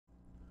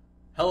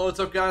Hello,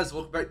 what's up guys?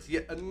 Welcome back to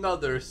yet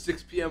another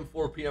 6 p.m.,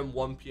 4 p.m.,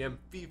 1 p.m.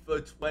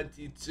 FIFA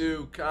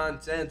 22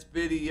 content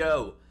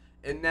video.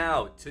 And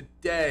now,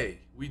 today,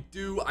 we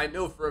do, I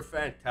know for a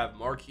fact, have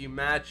marquee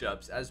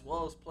matchups as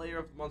well as player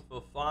of the month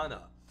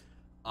Fofana.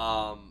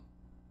 And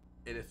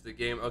if the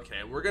game,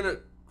 okay, we're going to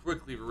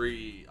quickly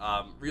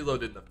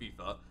reload in the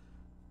FIFA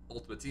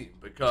Ultimate Team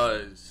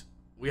because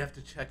we have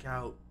to check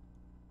out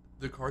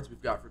the cards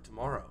we've got for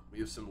tomorrow. We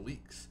have some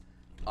leaks.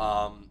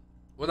 Well,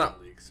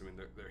 not leaks, I mean,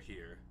 they're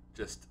here.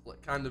 Just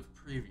like kind of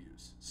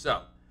previews.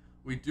 So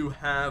we do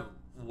have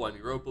one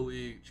Europa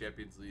League,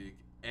 Champions League,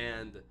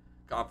 and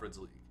Conference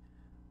League.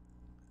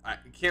 I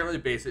can't really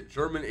base it.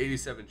 German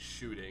 87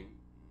 shooting.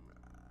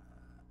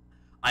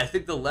 I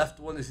think the left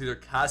one is either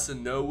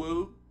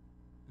Casanowu,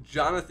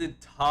 Jonathan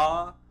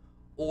Tah,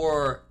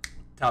 or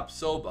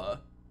Tapsoba.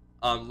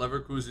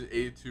 Leverkusen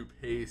 82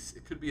 pace.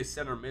 It could be a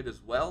center mid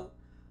as well.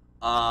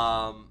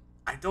 I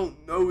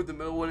don't know who the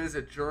middle one is.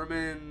 A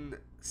German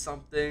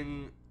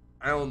something.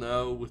 I don't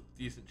know, with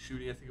decent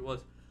shooting, I think it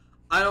was.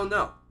 I don't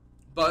know.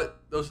 But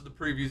those are the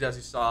previews as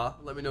you saw.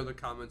 Let me know in the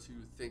comments who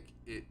you think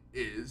it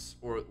is,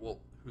 or, well,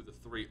 who the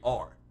three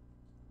are.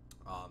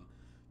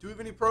 Do we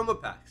have any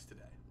promo packs today?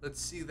 Let's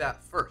see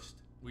that first.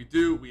 We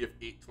do. We have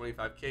 8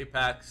 25K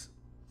packs.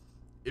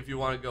 If you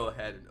want to go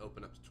ahead and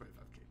open up the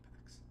 25K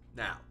packs.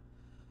 Now,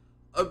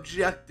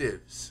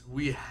 objectives.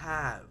 We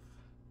have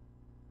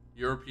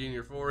European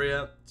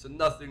Euphoria. So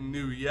nothing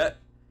new yet.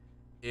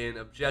 In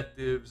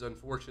objectives,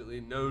 unfortunately,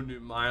 no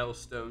new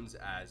milestones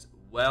as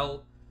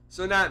well.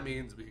 So that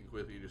means we can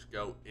quickly just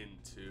go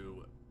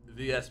into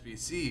the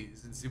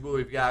SBCs and see what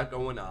we've got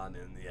going on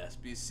in the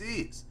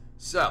SBCs.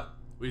 So,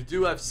 we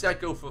do have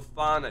Seko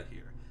Fofana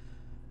here,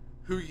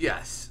 who,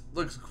 yes,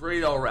 looks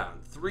great all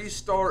around.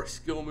 3-star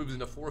skill moves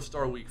and a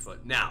 4-star weak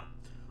foot. Now,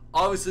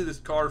 obviously this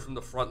card from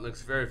the front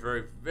looks very,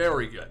 very,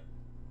 very good.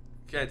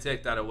 Can't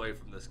take that away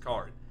from this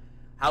card.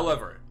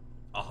 However,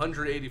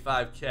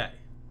 185K.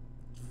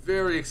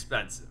 Very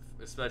expensive,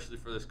 especially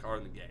for this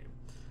card in the game.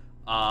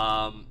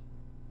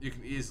 You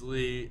can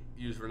easily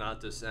use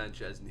Renato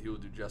Sanchez, and he will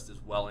do just as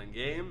well in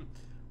game.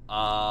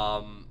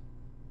 No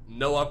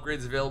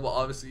upgrades available.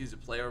 Obviously, he's a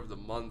player of the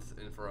month,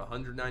 and for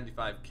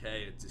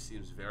 195K, it just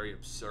seems very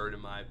absurd in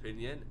my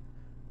opinion.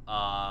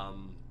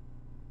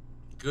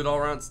 Good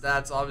all-around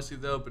stats, obviously,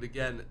 though, but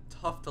again,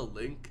 tough to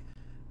link.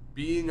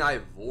 Being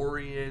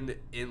Ivorian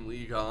in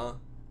Liga,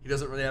 he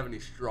doesn't really have any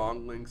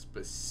strong links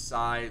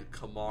beside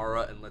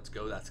Kamara and Let's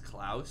Go, that's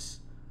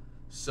Klaus.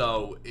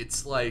 So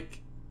it's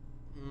like,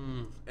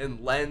 and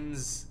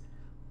Lens,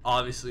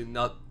 obviously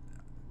not,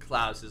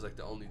 Klaus is like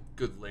the only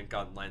good link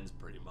on Lens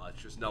pretty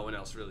much. There's no one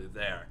else really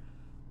there.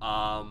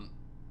 I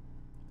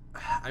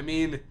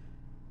mean,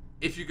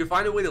 if you could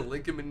find a way to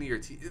link him into your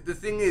team, the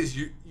thing is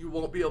you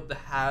won't be able to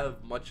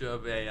have much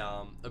of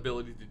a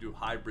ability to do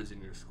hybrids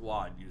in your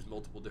squad, use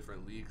multiple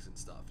different leagues and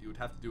stuff. You would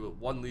have to do it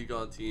one league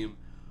on team,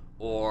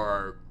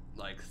 or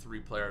like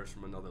 3 players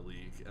from another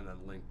league, and then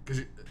link,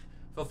 because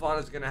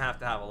Fofana's going to have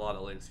a lot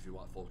of links if you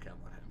want full cam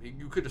on him.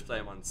 You could just play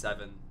him on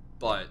 7,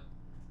 but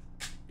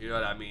you know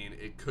what I mean,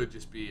 it could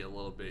just be a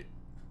little bit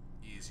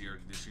easier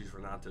to just use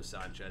Renato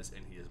Sanchez,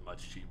 and he is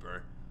much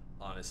cheaper,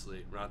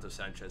 honestly. Renato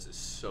Sanchez is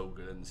so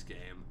good in this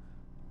game.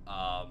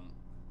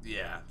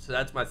 Yeah, so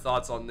that's my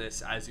thoughts on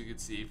this. As you can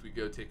see, if we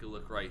go take a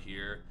look right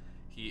here,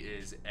 he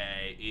is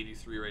a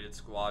 83 rated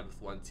squad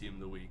with 1 team of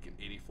the week, an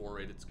 84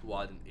 rated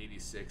squad, an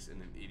 86,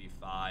 and an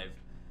 85.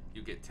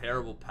 You get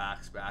terrible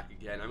packs back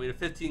again. I mean, a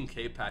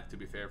 15K pack, to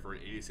be fair, for an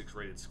 86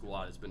 rated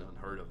squad has been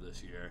unheard of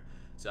this year.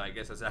 So I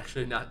guess that's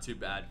actually not too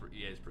bad for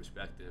EA's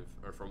perspective,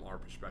 or from our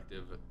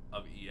perspective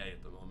of EA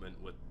at the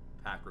moment with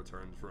pack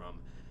returns from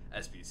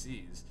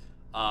SBCs.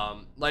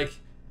 Like,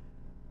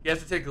 you have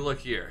to take a look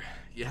here.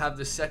 You have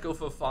the Seko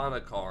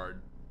Fofana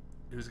card,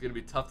 who's going to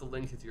be tough to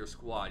link into your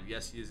squad.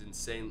 Yes, he is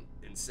insane,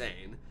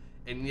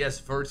 and yes,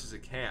 Verts is a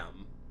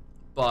cam,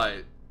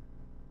 but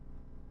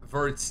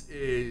Verts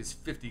is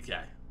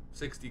 50K,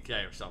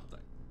 60K or something.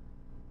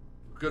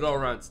 Good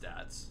all-around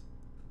stats.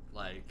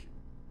 Like,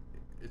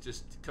 it's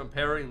just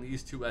comparing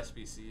these two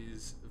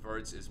SBCs,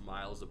 Verts is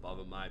miles above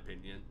in my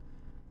opinion,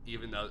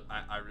 even though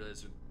I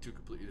realize they're 2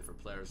 completely different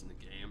players in the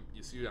game.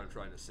 You see what I'm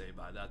trying to say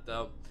by that,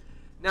 though?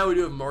 Now we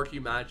do have marquee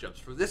matchups.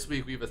 For this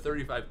week, we have a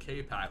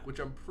 35K pack, which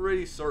I'm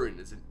pretty certain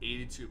is an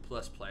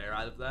 82-plus player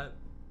out of that.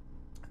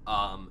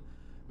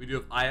 We do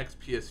have Ajax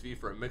PSV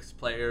for a mixed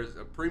players,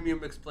 a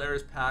premium mixed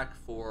players pack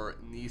for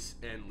Nice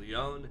and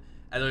Lyon,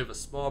 and then we have a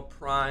small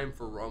prime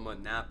for Roma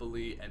and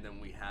Napoli, and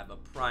then we have a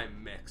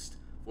prime mixed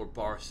for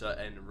Barca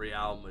and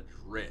Real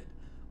Madrid.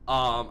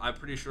 I'm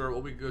pretty sure,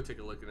 well, we can go take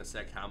a look in a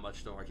sec how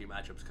much the marquee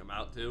matchups come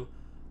out to.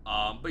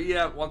 But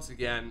yeah, once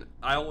again,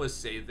 I always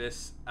say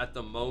this, at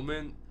the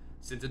moment,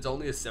 since it's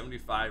only a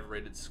 75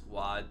 rated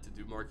squad to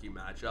do marquee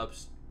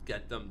matchups,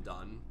 get them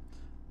done.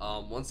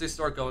 Once they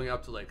start going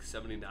up to like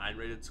 79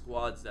 rated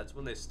squads, that's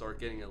when they start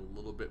getting a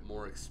little bit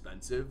more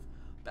expensive.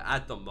 But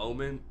at the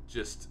moment,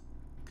 just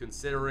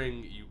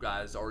considering you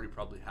guys already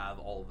probably have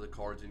all of the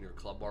cards in your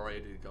club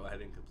already to go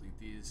ahead and complete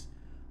these,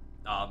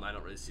 I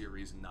don't really see a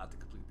reason not to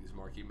complete these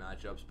marquee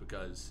matchups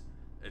because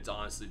it's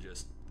honestly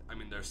just, I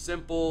mean, they're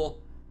simple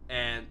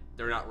and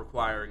they're not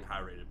requiring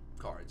high-rated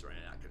cards or any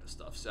of that kind of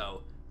stuff.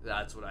 So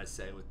that's what I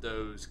say with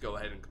those. Go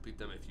ahead and complete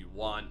them if you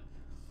want.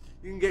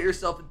 You can get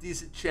yourself a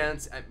decent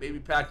chance at maybe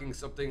packing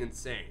something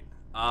insane.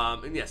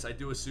 And yes, I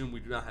do assume we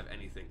do not have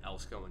anything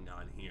else going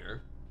on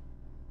here.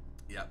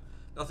 Yep,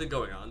 nothing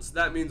going on. So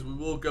that means we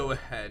will go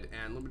ahead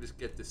and let me just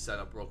get this set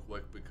up real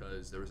quick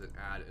because there was an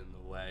ad in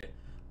the way.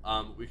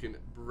 We can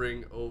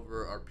bring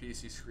over our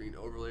PC screen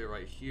overlay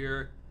right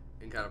here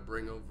and kind of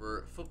bring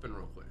over Potm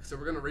real quick. So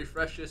we're going to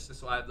refresh this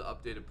so I have the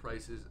updated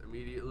prices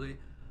immediately.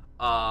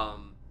 Oh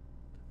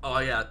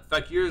yeah,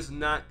 Fekir is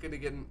not going to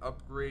get an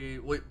upgrade.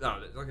 Wait,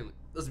 no, it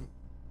doesn't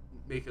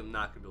make him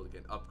not going to be able to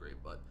get an upgrade,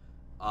 but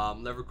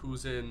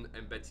Leverkusen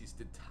and Betis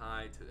did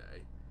tie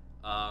today.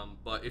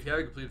 But if you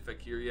haven't completed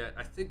Fekir yet,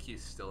 I think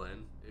he's still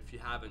in. If you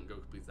haven't, go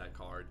complete that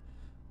card.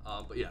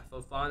 But yeah,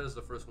 Fofana is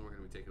the first one we're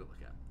going to be taking a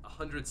look at.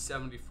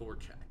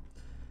 174k.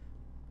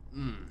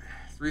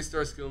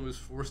 3-star skill moves,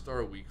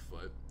 4-star weak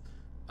foot.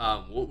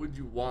 What would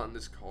you want in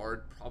this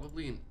card?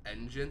 Probably an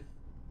engine.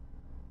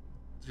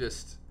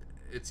 Just,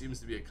 it seems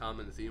to be a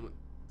common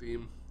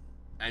theme.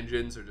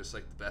 Engines are just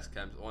like the best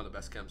chem, one of the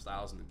best chem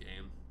styles in the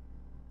game.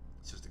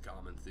 It's just a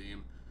common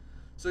theme.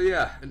 So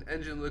yeah, an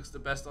engine looks the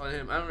best on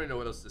him. I don't really know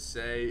what else to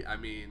say. I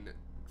mean,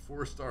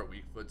 4-star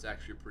weak foot's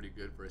actually pretty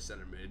good for a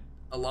center mid.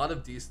 A lot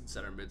of decent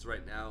center mids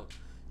right now,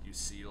 you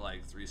see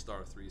like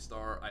 3-star,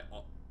 3-star.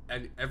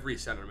 And every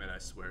center mid, I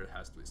swear,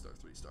 has 3-star,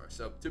 3-star.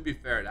 So to be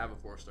fair, to have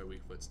a 4-star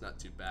weak foot's not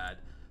too bad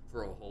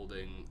for a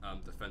holding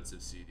defensive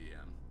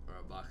CDM or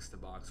a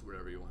box-to-box,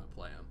 whatever you want to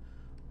play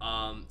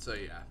him. So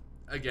yeah,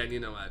 again, you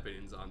know my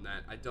opinions on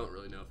that. I don't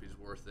really know if he's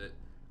worth it.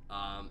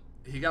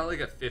 He got like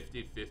a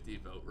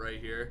 50-50 vote right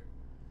here,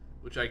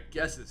 which I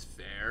guess is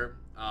fair,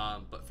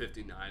 but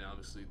 59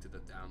 obviously to the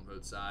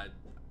downvote side.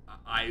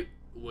 I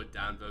would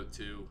downvote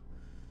too.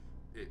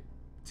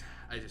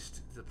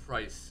 The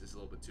price is a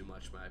little bit too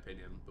much in my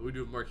opinion. But we do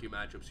have marquee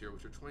matchups here,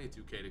 which are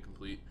 22k to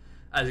complete.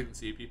 As you can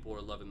see, people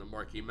are loving the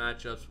marquee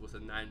matchups with a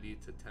 90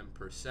 to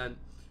 10%.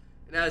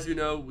 And as you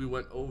know, we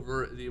went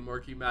over the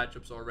marquee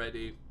matchups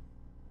already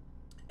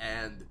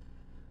and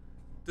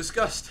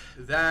discussed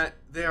that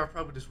they are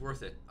probably just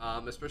worth it,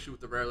 especially with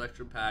the rare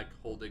Electrum pack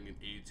holding an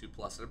 82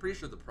 plus, and I'm pretty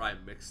sure the Prime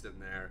mixed in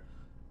there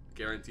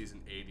guarantees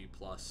an 80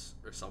 plus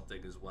or something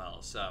as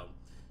well. So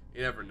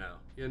you never know.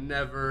 You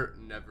never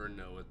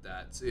know with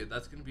that. So yeah,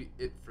 that's gonna be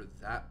it for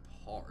that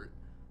part.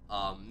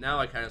 Now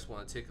I kind of just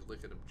want to take a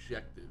look at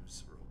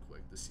objectives real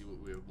quick to see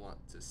what we would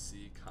want to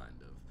see, kind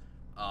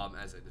of,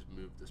 as I just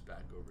move this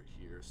back over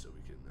here so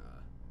we can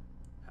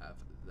have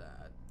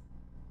that,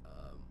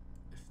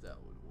 if that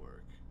would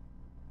work.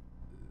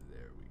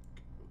 There we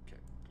go.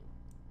 Okay, cool.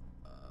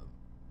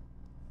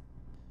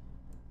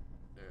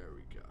 There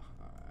we go.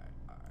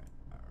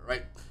 All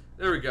right.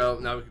 There we go.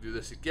 Now we can do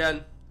this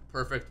again.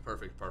 Perfect.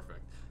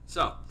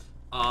 So,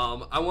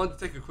 I wanted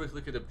to take a quick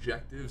look at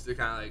objectives to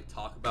kind of like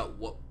talk about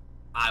what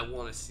I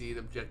want to see in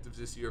objectives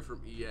this year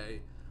from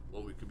EA,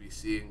 what we could be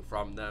seeing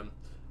from them.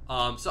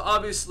 So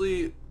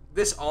obviously,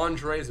 this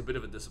Andre is a bit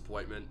of a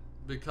disappointment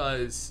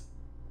because,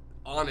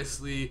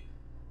 honestly,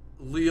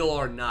 Lille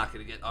are not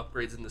going to get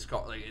upgrades in this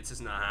car. Like, it's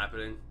just not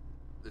happening.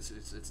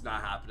 It's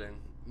not happening.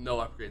 No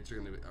upgrades are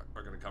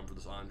going to come for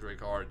this Andre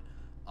card.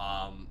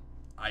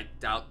 I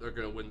doubt they're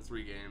going to win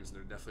 3 games, and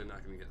they're definitely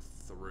not going to get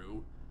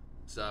through.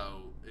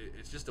 So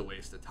it's just a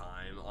waste of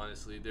time,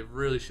 honestly. They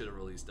really should have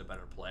released a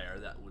better player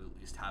that would at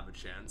least have a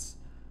chance.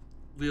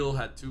 Lille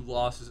had 2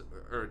 losses,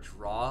 or a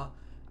draw.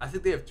 I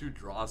think they have 2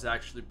 draws,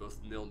 actually,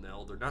 both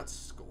 0-0. They're not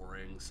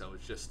scoring, so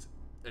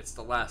it's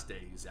the last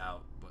day he's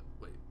out. But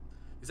wait,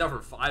 he's out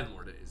for 5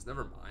 more days.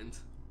 Never mind.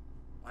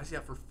 Why is he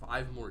out for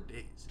 5 more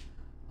days?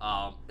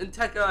 And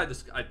Tekka,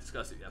 I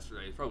discussed it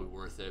yesterday. It's probably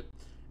worth it.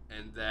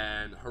 And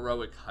then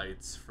Heroic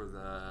Heights for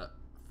the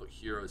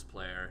Heroes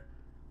player.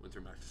 Winter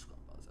Master Squad.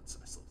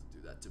 I still have to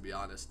do that, to be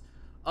honest.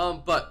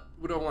 But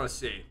what do I want to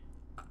see?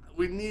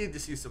 We need to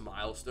see some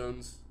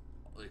milestones,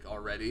 like,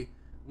 already.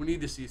 We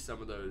need to see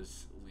some of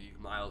those league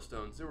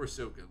milestones. They were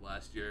so good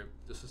last year.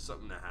 This is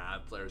something to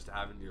have, players to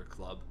have in your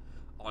club.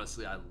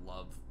 Honestly, I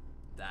love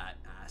that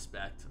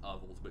aspect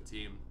of Ultimate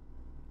Team.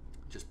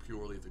 Just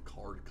purely the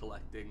card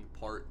collecting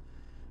part.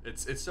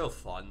 It's so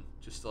fun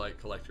just to like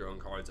collect your own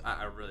cards.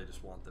 I really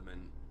just want them in.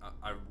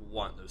 I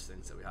want those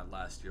things that we had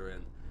last year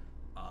in.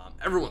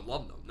 Everyone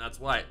loved them. That's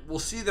why we'll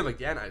see them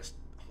again. I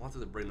wanted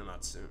to bring them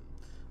out soon.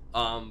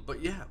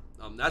 But yeah,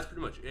 that's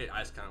pretty much it. I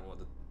just kind of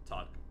wanted to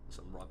talk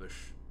some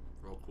rubbish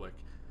real quick.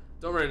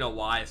 Don't really know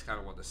why. I just kind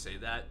of wanted to say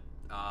that.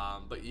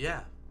 But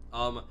yeah,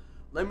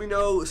 let me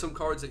know some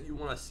cards that you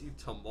want to see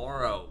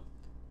tomorrow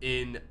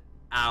in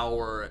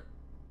our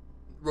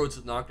Road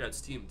to the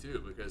Knockouts team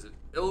too, because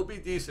it'll be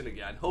decent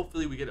again.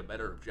 Hopefully we get a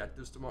better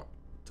objectives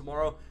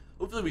tomorrow.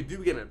 Hopefully we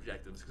do get an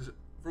objectives, because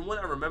from what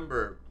I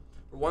remember,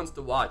 for once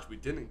to watch, we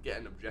didn't get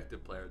an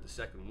objective player the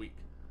second week.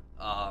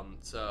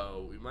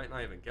 So we might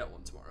not even get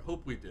one tomorrow.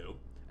 Hope we do.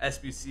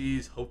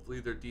 SBCs, hopefully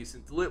they're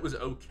decent. Lit was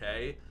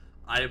okay.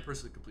 I didn't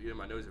personally complete him.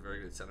 I know he's a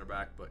very good center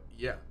back, but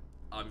yeah.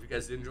 If you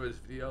guys did enjoy this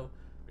video,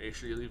 make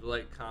sure you leave a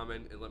like,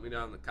 comment, and let me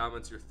know in the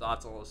comments your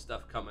thoughts on all this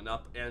stuff coming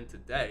up and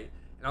today.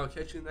 And I'll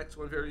catch you in the next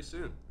one very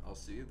soon. I'll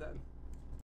see you then.